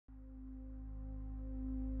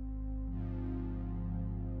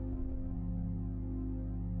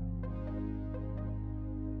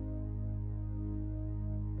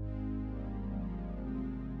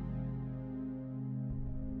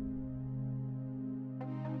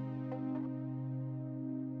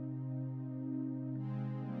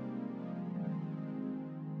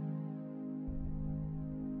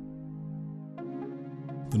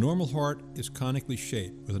normal heart is conically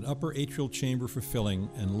shaped, with an upper atrial chamber for filling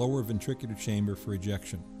and lower ventricular chamber for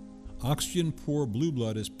ejection. Oxygen-poor blue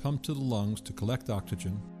blood is pumped to the lungs to collect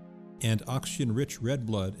oxygen, and oxygen-rich red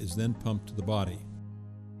blood is then pumped to the body.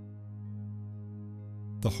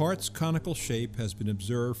 The heart's conical shape has been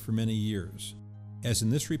observed for many years, as in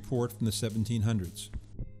this report from the 1700s.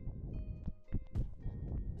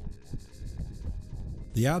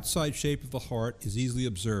 The outside shape of the heart is easily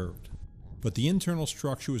observed, but the internal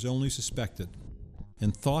structure was only suspected,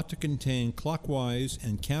 and thought to contain clockwise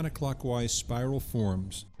and counterclockwise spiral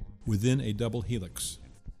forms within a double helix.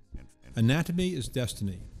 Anatomy is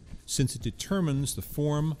destiny, since it determines the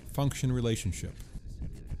form-function relationship.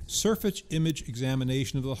 Surface image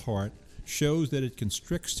examination of the heart shows that it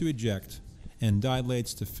constricts to eject and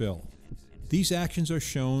dilates to fill. These actions are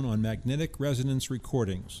shown on magnetic resonance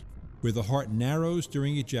recordings, where the heart narrows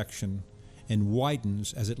during ejection and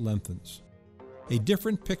widens as it lengthens. A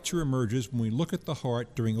different picture emerges when we look at the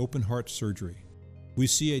heart during open heart surgery. We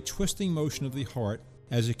see a twisting motion of the heart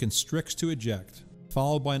as it constricts to eject,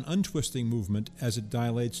 followed by an untwisting movement as it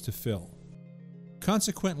dilates to fill.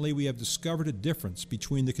 Consequently, we have discovered a difference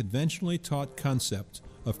between the conventionally taught concept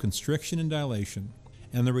of constriction and dilation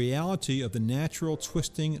and the reality of the natural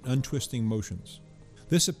twisting and untwisting motions.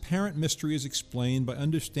 This apparent mystery is explained by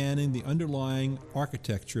understanding the underlying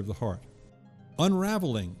architecture of the heart.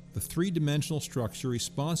 Unraveling the three-dimensional structure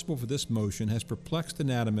responsible for this motion has perplexed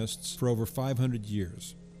anatomists for over 500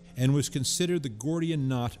 years and was considered the Gordian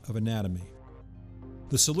knot of anatomy.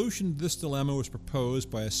 The solution to this dilemma was proposed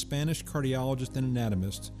by a Spanish cardiologist and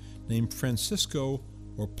anatomist named Francisco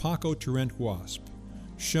or Paco Torrent-Guasp,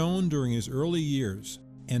 shown during his early years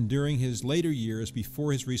and during his later years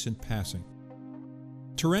before his recent passing.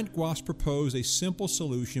 Torrent-Guasp proposed a simple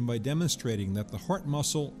solution by demonstrating that the heart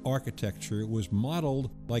muscle architecture was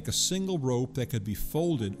modeled like a single rope that could be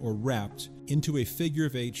folded or wrapped into a figure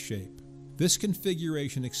of 8 shape. This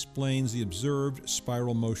configuration explains the observed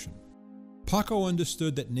spiral motion. Paco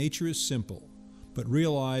understood that nature is simple, but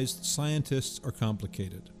realized scientists are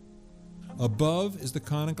complicated. Above is the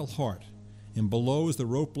conical heart, and below is the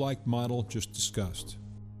rope-like model just discussed.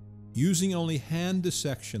 Using only hand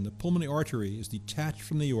dissection, the pulmonary artery is detached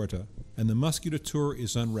from the aorta, and the musculature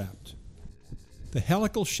is unwrapped. The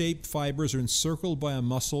helical-shaped fibers are encircled by a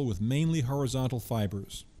muscle with mainly horizontal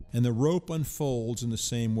fibers, and the rope unfolds in the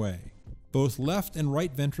same way. Both left and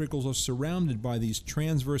right ventricles are surrounded by these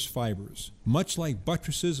transverse fibers, much like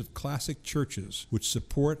buttresses of classic churches which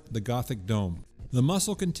support the Gothic dome. The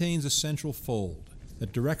muscle contains a central fold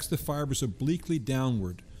that directs the fibers obliquely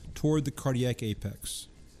downward toward the cardiac apex.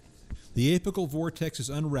 The apical vortex is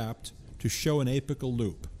unwrapped to show an apical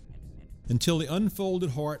loop, until the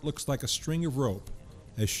unfolded heart looks like a string of rope,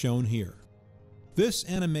 as shown here. This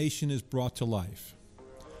animation is brought to life.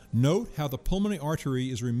 Note how the pulmonary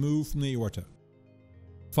artery is removed from the aorta.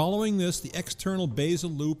 Following this, the external basal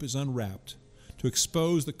loop is unwrapped to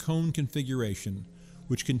expose the cone configuration,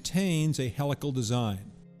 which contains a helical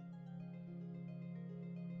design.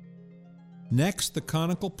 Next, the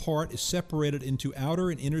conical part is separated into outer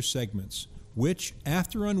and inner segments, which,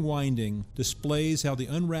 after unwinding, displays how the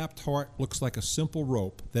unwrapped heart looks like a simple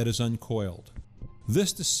rope that is uncoiled.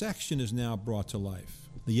 This dissection is now brought to life.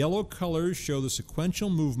 The yellow colors show the sequential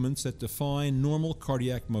movements that define normal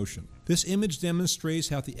cardiac motion. This image demonstrates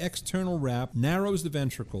how the external wrap narrows the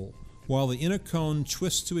ventricle, while the inner cone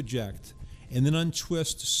twists to eject, and then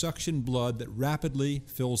untwists to suction blood that rapidly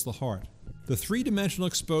fills the heart. The three-dimensional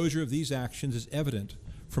exposure of these actions is evident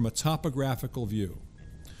from a topographical view,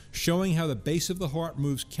 showing how the base of the heart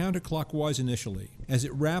moves counterclockwise initially, as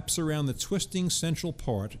it wraps around the twisting central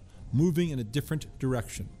part, moving in a different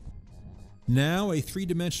direction. Now a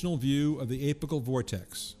three-dimensional view of the apical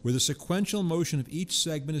vortex, where the sequential motion of each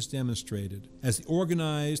segment is demonstrated as the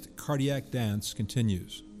organized cardiac dance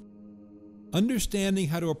continues. Understanding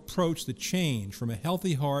how to approach the change from a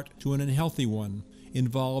healthy heart to an unhealthy one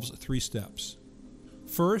involves 3 steps.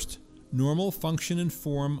 First, normal function and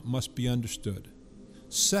form must be understood.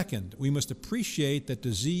 Second, we must appreciate that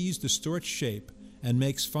disease distorts shape and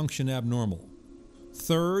makes function abnormal.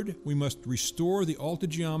 Third, we must restore the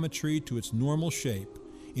altered geometry to its normal shape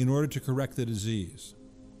in order to correct the disease.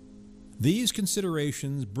 These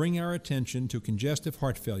considerations bring our attention to congestive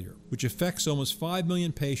heart failure, which affects almost 5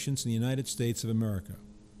 million patients in the United States of America.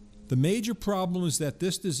 The major problem is that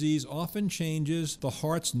this disease often changes the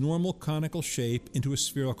heart's normal conical shape into a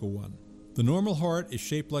spherical one. The normal heart is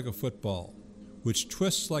shaped like a football, which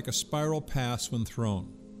twists like a spiral pass when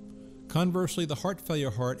thrown. Conversely, the heart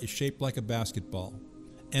failure heart is shaped like a basketball,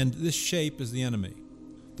 and this shape is the enemy.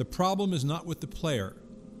 The problem is not with the player,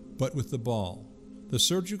 but with the ball. The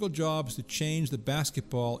surgical job is to change the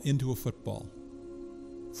basketball into a football.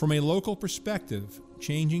 From a local perspective,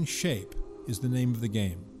 changing shape is the name of the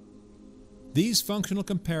game. These functional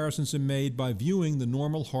comparisons are made by viewing the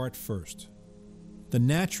normal heart first. The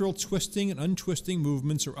natural twisting and untwisting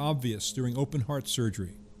movements are obvious during open heart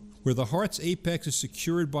surgery, where the heart's apex is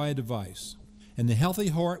secured by a device, and the healthy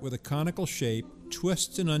heart with a conical shape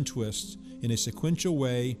twists and untwists in a sequential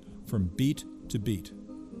way from beat to beat.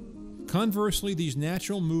 Conversely, these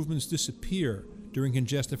natural movements disappear during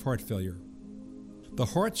congestive heart failure. The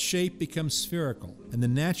heart's shape becomes spherical, and the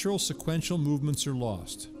natural sequential movements are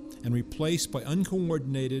lost and replaced by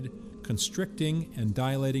uncoordinated, constricting, and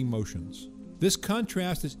dilating motions. This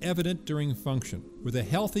contrast is evident during function, where the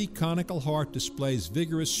healthy conical heart displays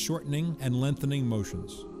vigorous shortening and lengthening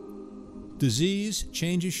motions. Disease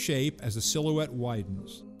changes shape as the silhouette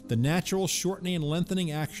widens. The natural shortening and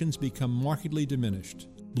lengthening actions become markedly diminished.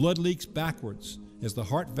 Blood leaks backwards as the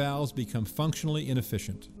heart valves become functionally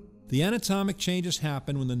inefficient. The anatomic changes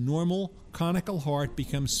happen when the normal conical heart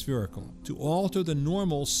becomes spherical. To alter the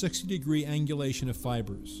normal 60-degree angulation of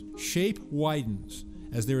fibers, shape widens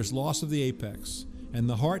as there is loss of the apex, and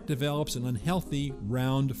the heart develops an unhealthy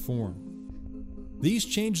round form. These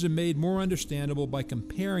changes are made more understandable by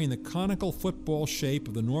comparing the conical football shape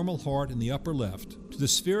of the normal heart in the upper left to the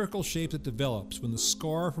spherical shape that develops when the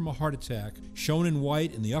scar from a heart attack, shown in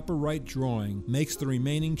white in the upper right drawing, makes the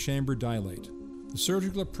remaining chamber dilate. The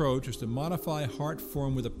surgical approach is to modify heart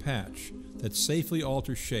form with a patch that safely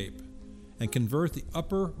alters shape and convert the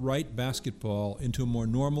upper right basketball into a more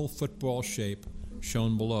normal football shape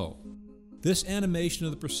shown below. This animation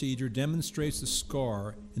of the procedure demonstrates the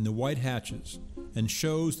scar in the white hatches and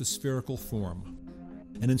shows the spherical form.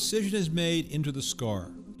 An incision is made into the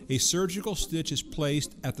scar. A surgical stitch is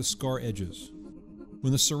placed at the scar edges.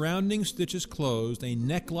 When the surrounding stitch is closed, a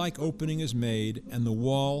neck-like opening is made and the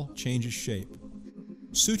wall changes shape.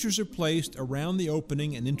 Sutures are placed around the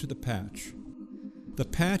opening and into the patch. The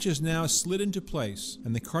patch is now slid into place,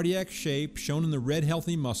 and the cardiac shape shown in the red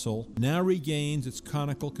healthy muscle now regains its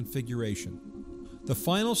conical configuration. The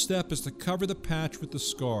final step is to cover the patch with the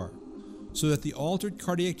scar, so that the altered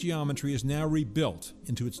cardiac geometry is now rebuilt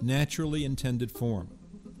into its naturally intended form.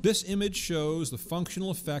 This image shows the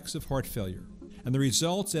functional effects of heart failure and the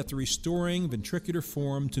results after restoring ventricular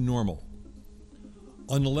form to normal.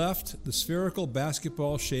 On the left, the spherical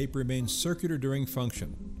basketball shape remains circular during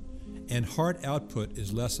function, and heart output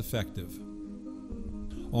is less effective.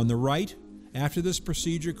 On the right, after this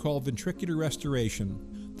procedure called ventricular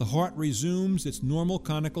restoration, the heart resumes its normal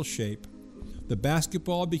conical shape, the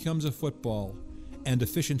basketball becomes a football, and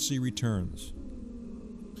efficiency returns.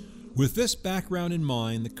 With this background in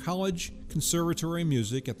mind, the College Conservatory of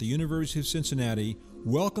Music at the University of Cincinnati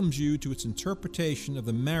welcomes you to its interpretation of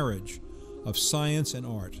the marriage of science and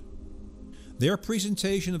art. Their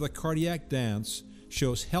presentation of the cardiac dance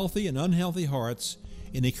shows healthy and unhealthy hearts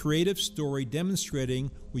in a creative story demonstrating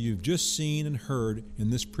what you've just seen and heard in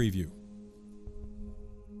this preview.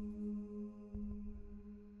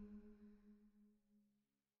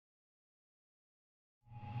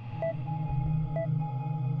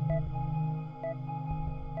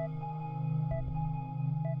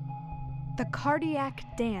 The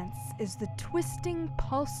cardiac dance is the twisting,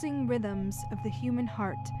 pulsing rhythms of the human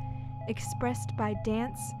heart, expressed by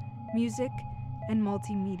dance, music, and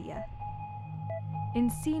multimedia. In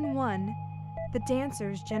Scene 1, the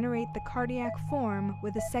dancers generate the cardiac form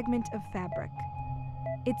with a segment of fabric.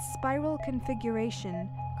 Its spiral configuration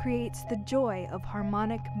creates the joy of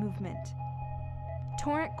harmonic movement.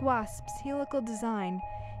 Torrent Guasp's helical design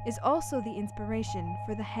is also the inspiration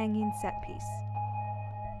for the hanging set piece.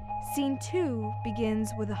 Scene 2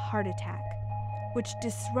 begins with a heart attack, which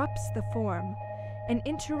disrupts the form and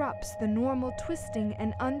interrupts the normal twisting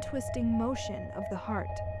and untwisting motion of the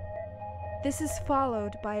heart. This is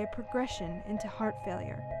followed by a progression into heart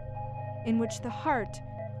failure, in which the heart,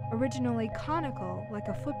 originally conical like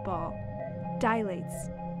a football, dilates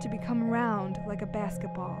to become round like a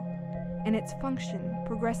basketball, and its function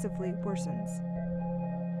progressively worsens.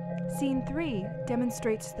 Scene 3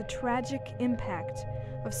 demonstrates the tragic impact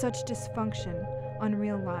of such dysfunction on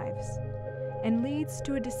real lives, and leads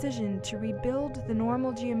to a decision to rebuild the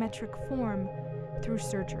normal geometric form through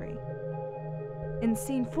surgery. In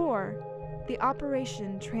Scene 4, the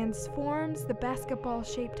operation transforms the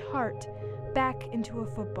basketball-shaped heart back into a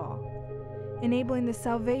football, enabling the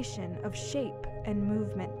salvation of shape and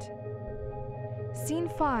movement. Scene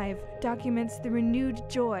 5 documents the renewed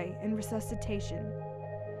joy in resuscitation.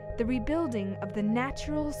 The rebuilding of the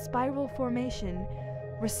natural spiral formation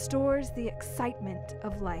restores the excitement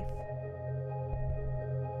of life.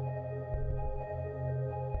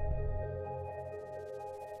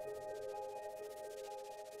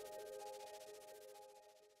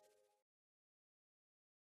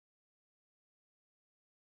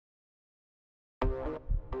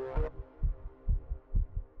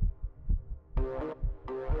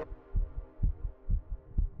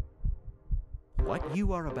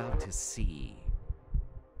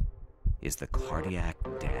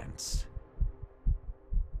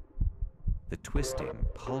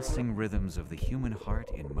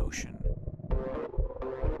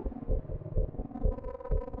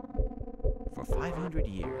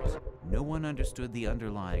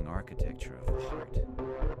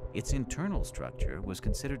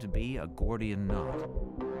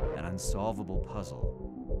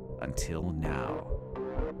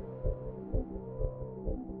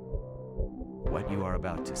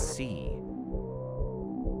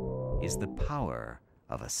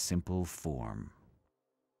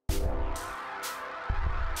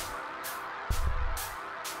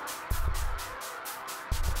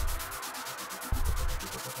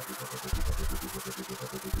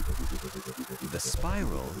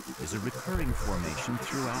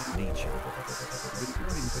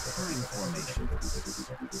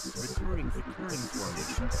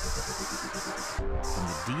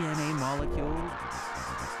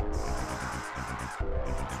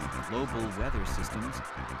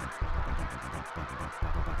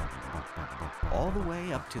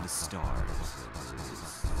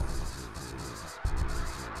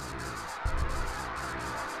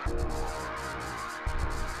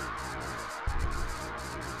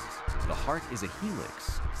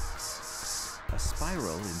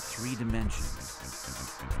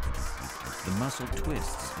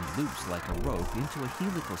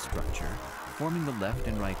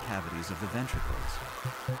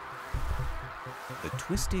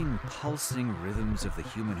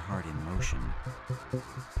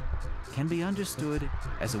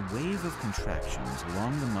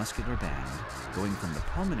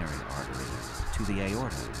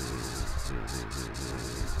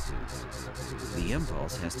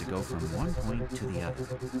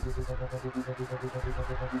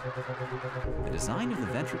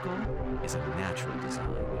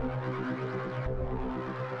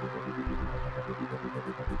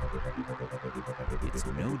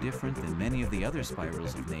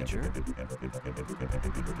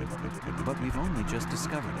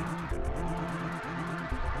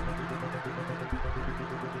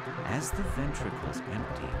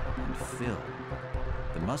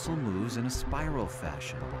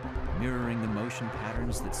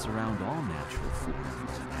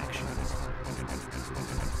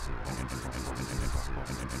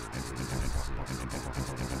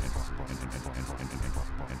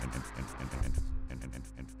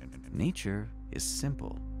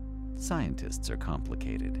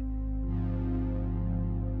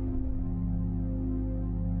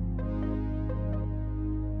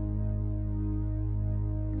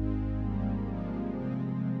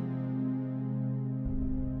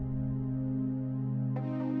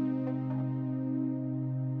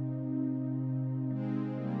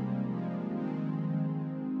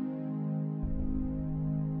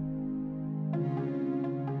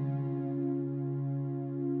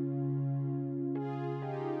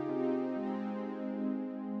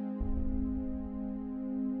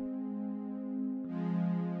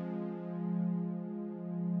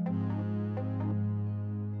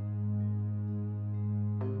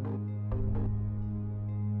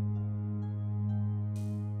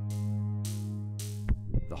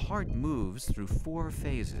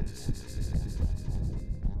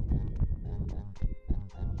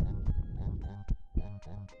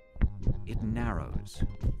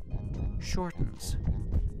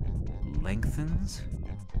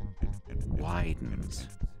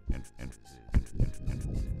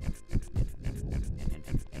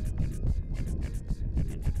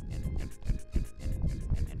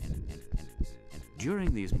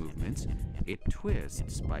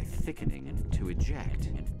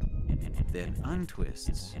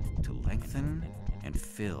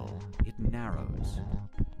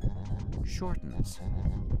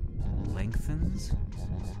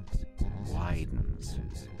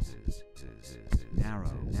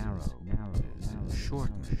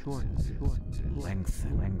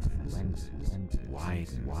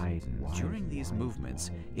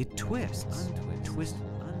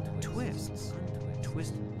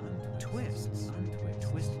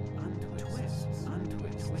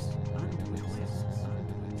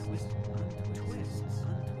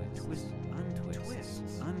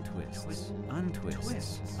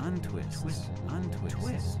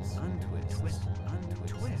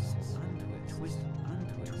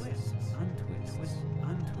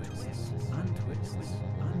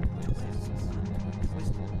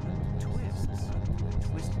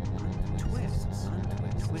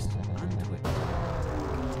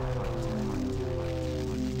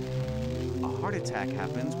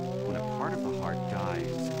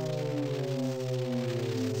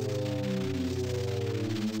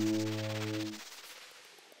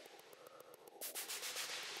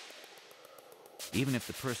 Even if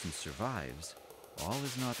the person survives, all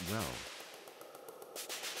is not well.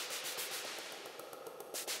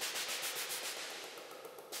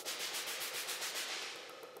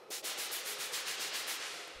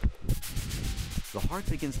 The heart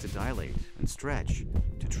begins to dilate and stretch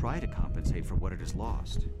to try to compensate for what it has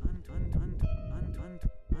lost.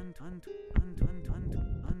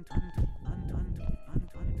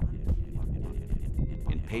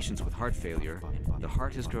 In patients with heart failure, the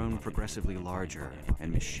heart has grown progressively larger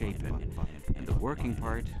and misshapen, and the working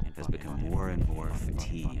part has become more and more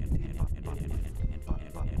fatigued.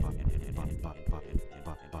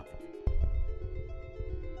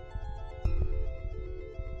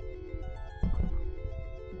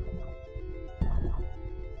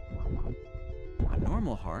 A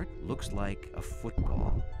normal heart looks like a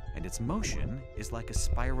football, and its motion is like a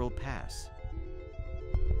spiral pass.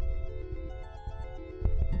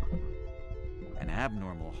 An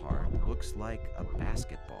abnormal heart looks like a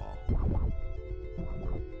basketball.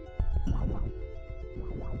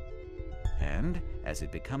 And as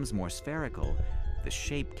it becomes more spherical, the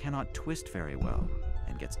shape cannot twist very well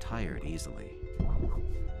and gets tired easily.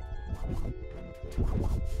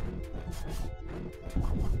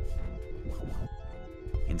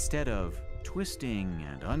 Instead of twisting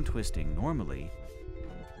and untwisting normally,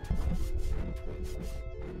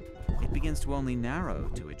 it begins to only narrow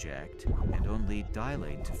to eject and only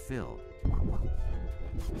dilate to fill.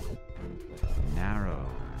 Narrow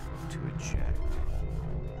to eject.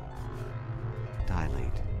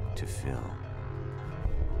 Dilate to fill.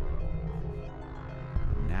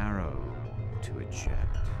 Narrow to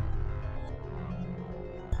eject.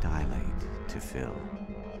 Dilate to fill.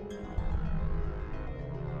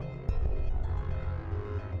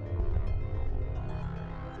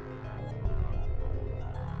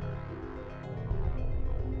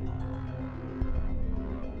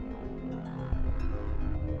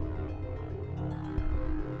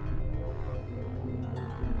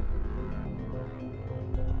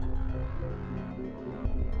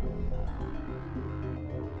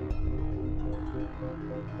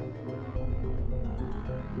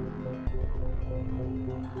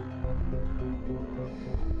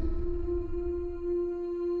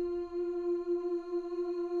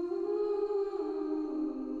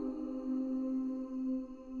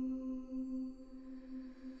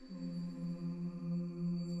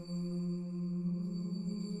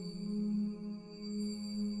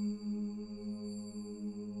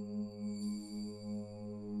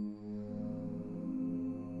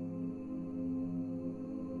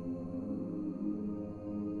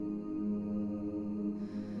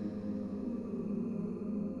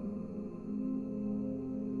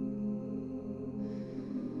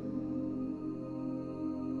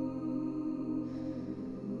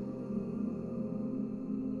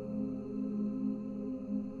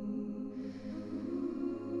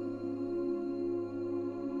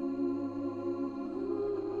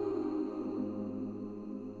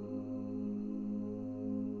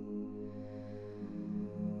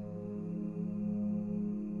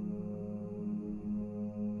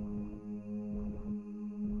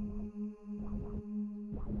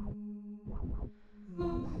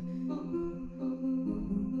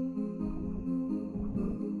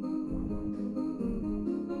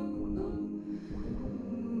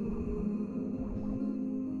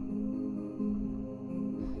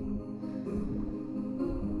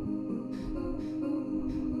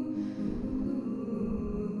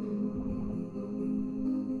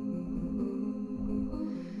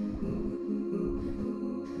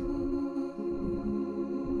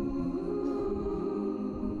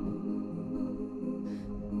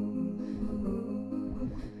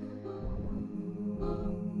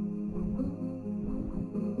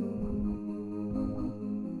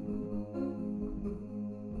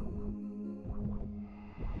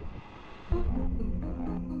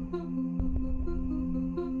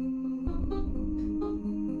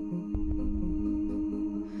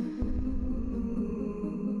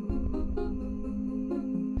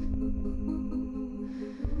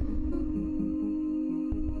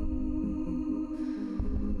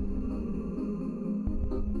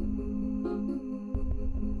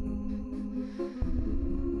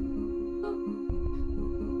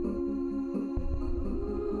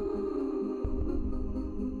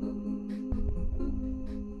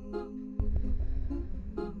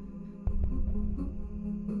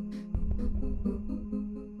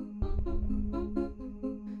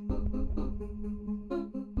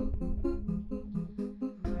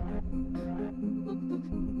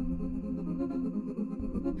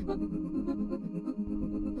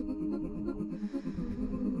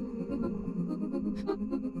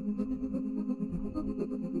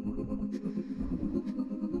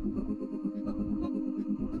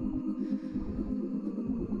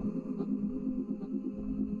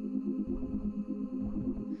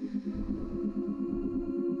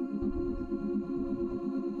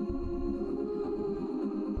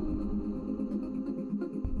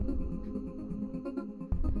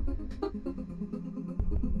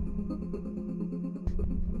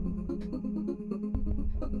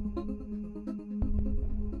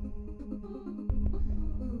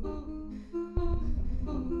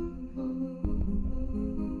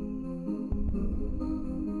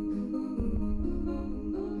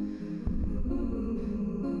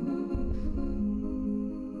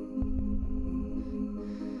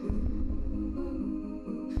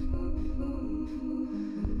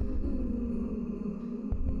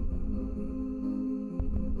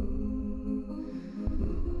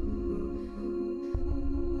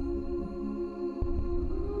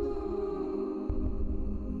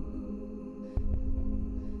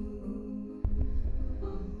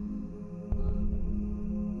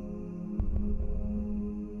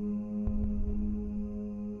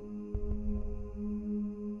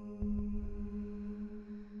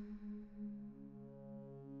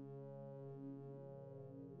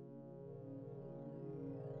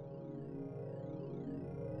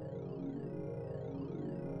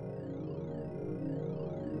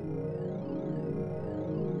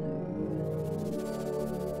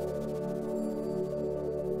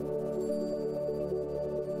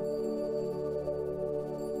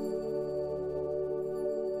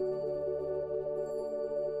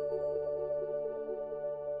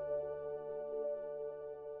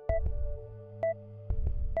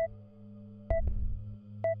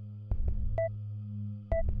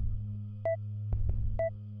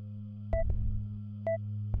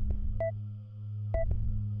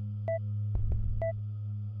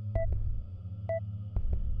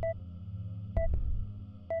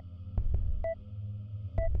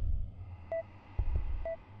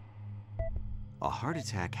 A heart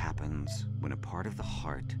attack happens when a part of the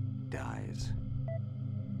heart dies.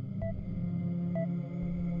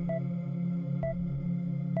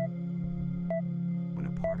 When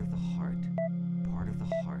a part of the heart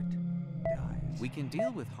dies. We can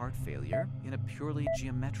deal with heart failure in a purely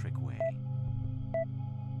geometric way.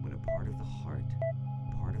 When a part of the heart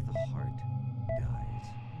dies.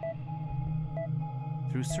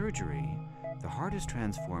 Through surgery, the heart is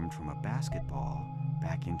transformed from a basketball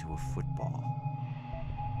back into a football.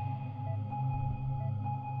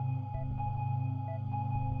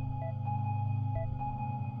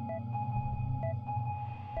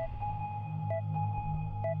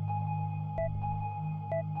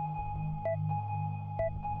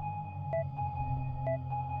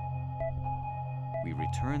 We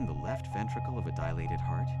return the left ventricle of a dilated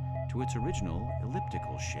heart to its original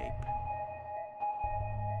elliptical shape.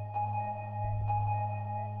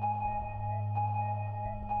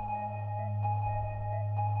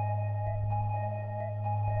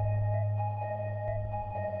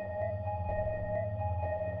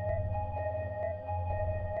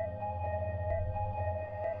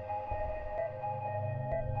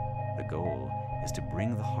 The goal is to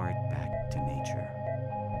bring the heart back to nature.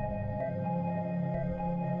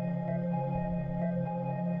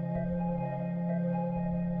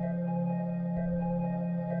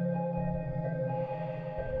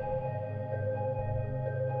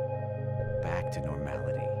 Back to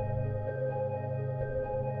normality.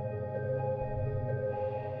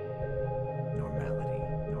 Normality,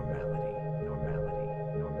 normality, normality,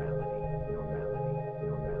 normality,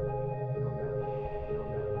 normality, normality.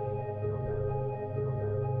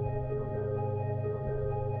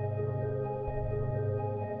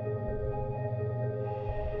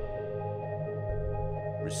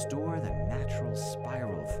 Restore the natural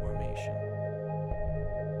spiral formation.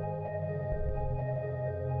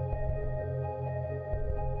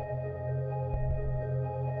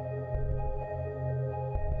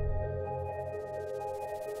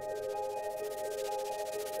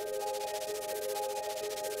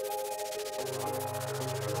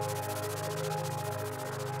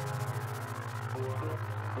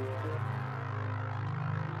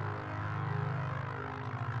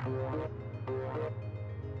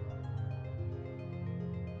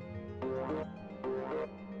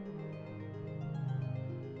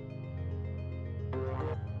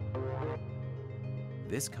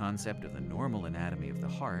 This concept of the normal anatomy of the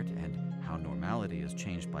heart and how normality is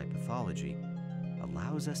changed by pathology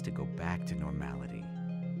allows us to go back to normality.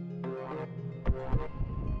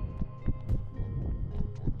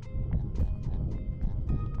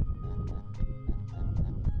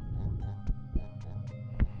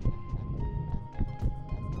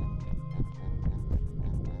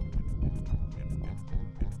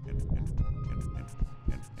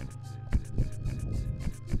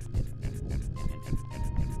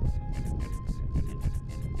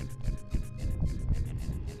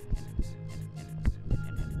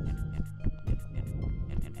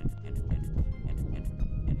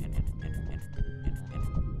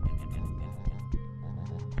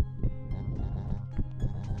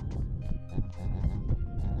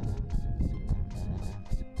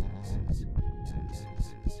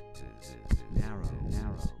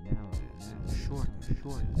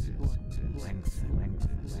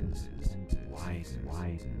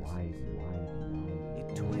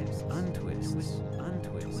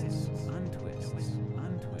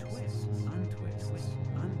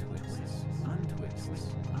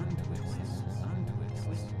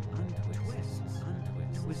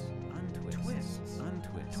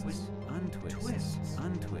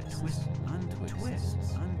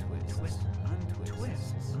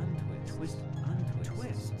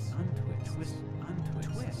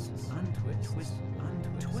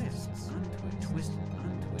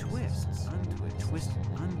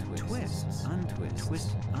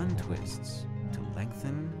 Untwists to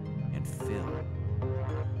lengthen and fill.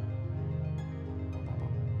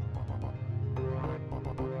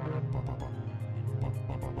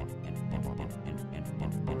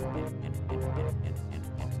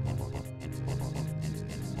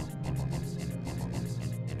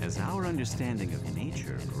 As our understanding of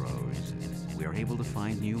nature grows, we are able to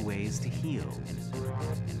find new ways to heal.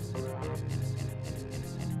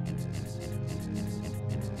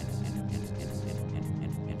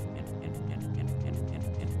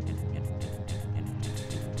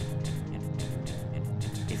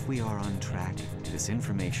 If we are on track, this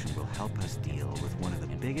information will help us deal with one of the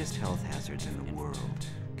biggest health hazards in the world,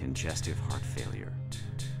 congestive heart failure.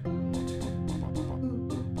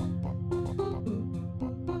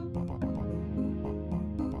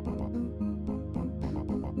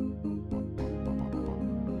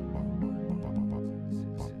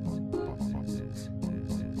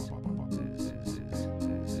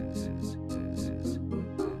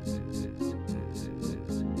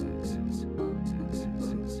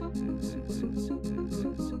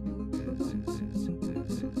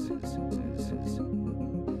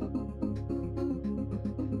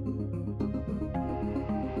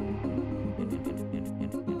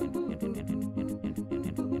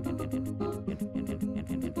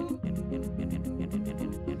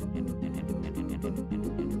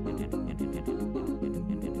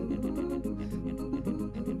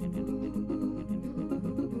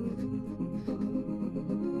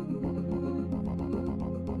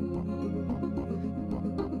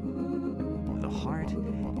 heart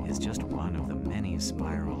is just one of the many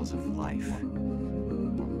spirals of life.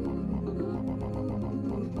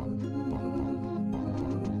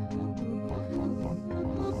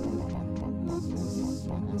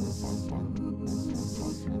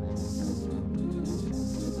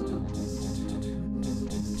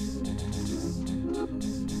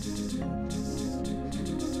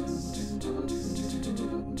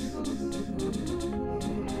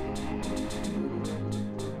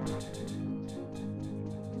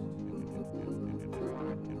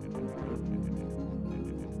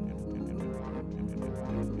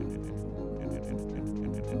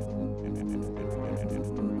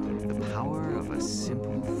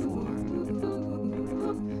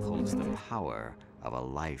 Power of a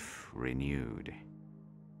life renewed.